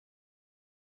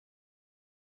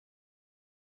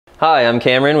Hi, I'm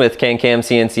Cameron with CanCam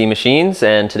CNC machines,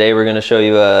 and today we're going to show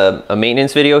you a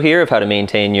maintenance video here of how to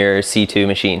maintain your C2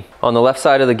 machine. On the left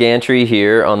side of the gantry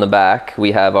here on the back,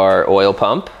 we have our oil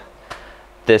pump.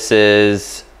 This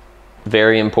is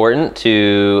very important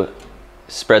to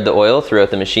spread the oil throughout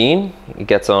the machine. It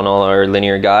gets on all our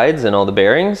linear guides and all the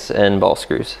bearings and ball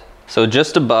screws. So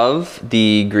just above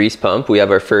the grease pump, we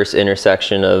have our first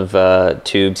intersection of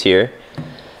tubes here.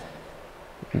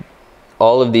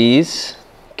 All of these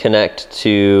connect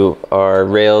to our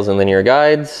rails and linear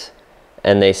guides,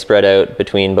 and they spread out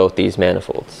between both these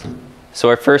manifolds. So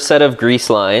our first set of grease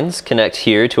lines connect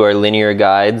here to our linear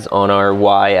guides on our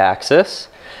y-axis.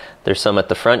 There's some at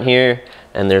the front here,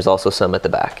 and there's also some at the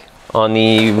back. On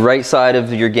the right side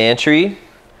of your gantry,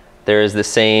 there is the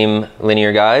same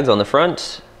linear guides on the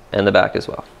front and the back as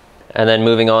well. And then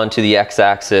moving on to the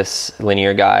x-axis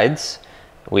linear guides,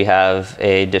 we have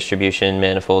a distribution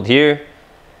manifold here.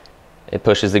 It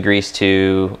pushes the grease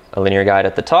to a linear guide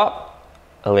at the top,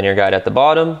 a linear guide at the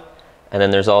bottom, and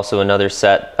then there's also another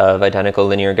set of identical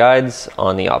linear guides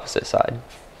on the opposite side.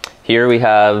 Here we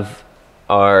have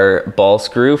our ball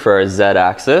screw for our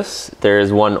z-axis. There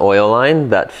is one oil line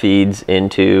that feeds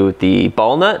into the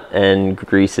ball nut and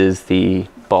greases the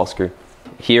ball screw.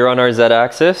 Here on our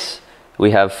z-axis,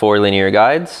 we have 4 linear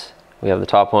guides. We have the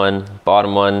top one,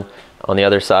 bottom one. On the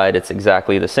other side, it's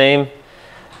exactly the same.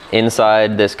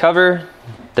 Inside this cover,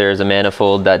 there's a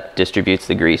manifold that distributes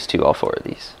the grease to all 4 of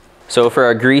these. So for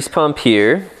our grease pump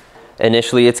here,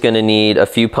 initially it's going to need a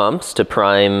few pumps to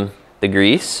prime the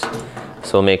grease.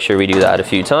 So we'll make sure we do that a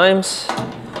few times.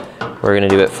 We're going to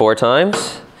do it 4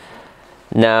 times.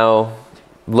 Now,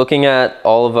 looking at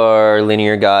all of our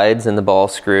linear guides and the ball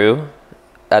screw,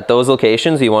 at those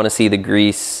locations we want to see the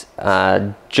grease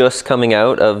just coming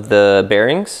out of the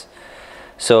bearings.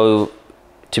 So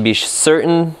to be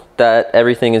certain that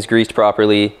everything is greased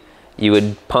properly, you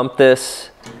would pump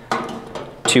this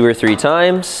 2 or 3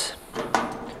 times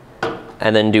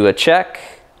and then do a check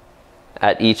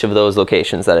at each of those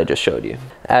locations that I just showed you.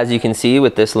 As you can see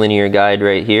with this linear guide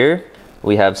right here,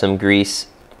 we have some grease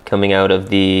coming out of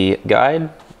the guide,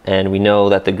 and we know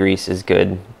that the grease is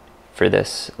good for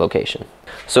this location.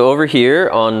 So over here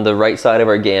on the right side of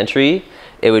our gantry,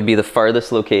 it would be the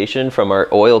farthest location from our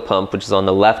oil pump, which is on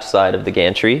the left side of the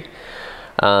gantry.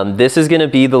 This is going to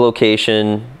be the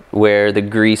location where the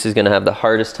grease is going to have the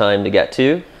hardest time to get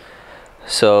to.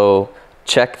 So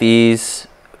check these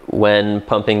when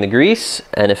pumping the grease,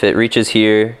 and if it reaches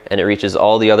here and it reaches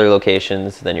all the other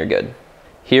locations, then you're good.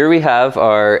 Here we have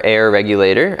our air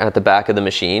regulator at the back of the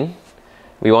machine.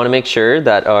 We want to make sure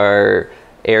that our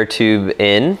air tube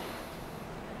in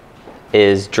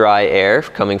is dry air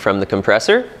coming from the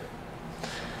compressor,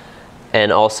 and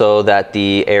also that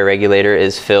the air regulator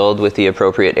is filled with the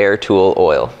appropriate air tool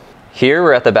oil. Here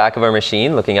we're at the back of our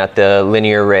machine looking at the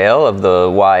linear rail of the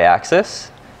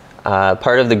y-axis.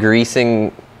 Part of the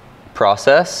greasing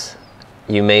process,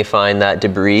 you may find that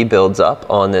debris builds up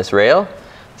on this rail.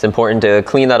 It's important to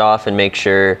clean that off and make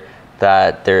sure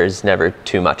that there's never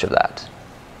too much of that.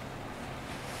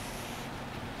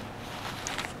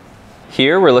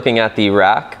 Here we're looking at the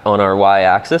rack on our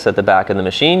y-axis at the back of the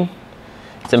machine.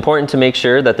 It's important to make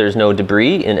sure that there's no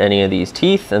debris in any of these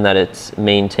teeth and that it's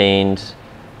maintained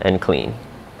and clean.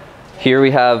 Here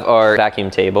we have our vacuum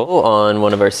table on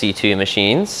one of our C2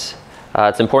 machines.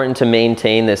 It's important to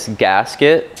maintain this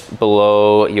gasket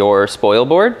below your spoil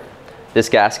board. This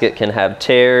gasket can have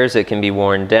tears, it can be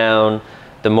worn down.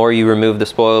 The more you remove the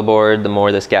spoil board, the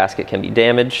more this gasket can be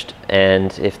damaged,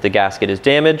 and if the gasket is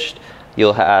damaged,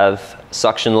 you'll have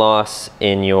suction loss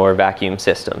in your vacuum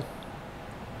system.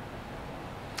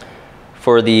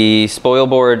 For the spoil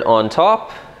board on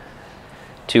top,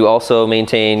 to also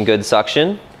maintain good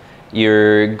suction,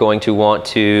 you're going to want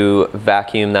to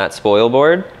vacuum that spoil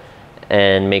board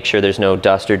and make sure there's no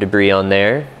dust or debris on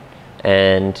there,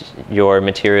 and your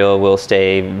material will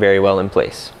stay very well in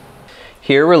place.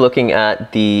 Here we're looking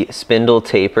at the spindle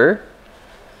taper.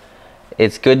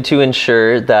 It's good to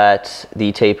ensure that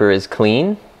the taper is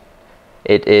clean.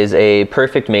 It is a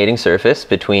perfect mating surface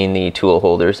between the tool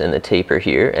holders and the taper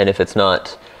here, and if it's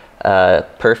not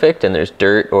perfect and there's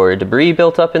dirt or debris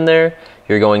built up in there,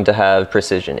 you're going to have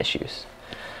precision issues.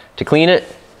 To clean it,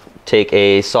 take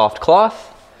a soft cloth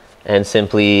and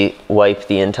simply wipe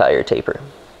the entire taper.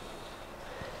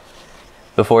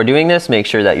 Before doing this, make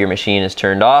sure that your machine is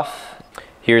turned off.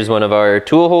 Here's one of our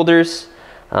tool holders.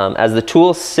 As the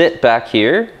tools sit back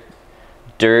here,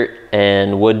 dirt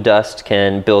and wood dust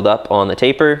can build up on the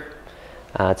taper.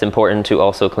 It's important to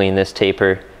also clean this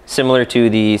taper, similar to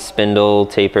the spindle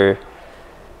taper,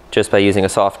 just by using a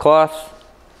soft cloth.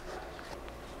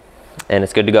 and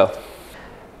it's good to go.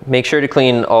 Make sure to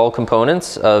clean all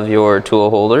components of your tool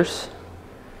holders.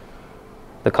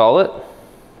 The collet,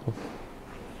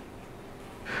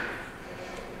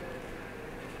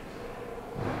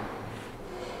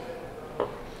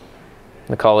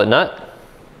 the collet nut,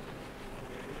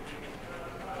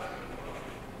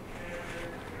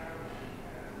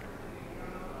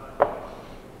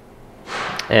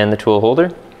 and the tool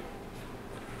holder.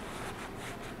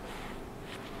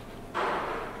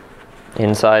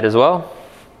 Inside as well.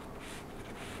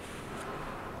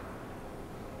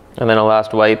 And then a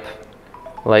last wipe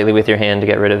lightly with your hand to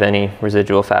get rid of any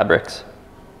residual fabrics.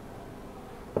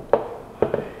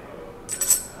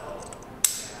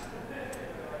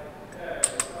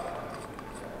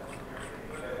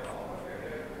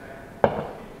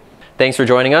 Thanks for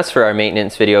joining us for our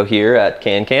maintenance video here at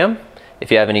CanCam.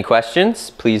 If you have any questions,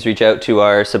 please reach out to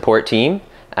our support team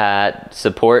at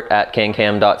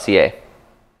support@cancam.ca.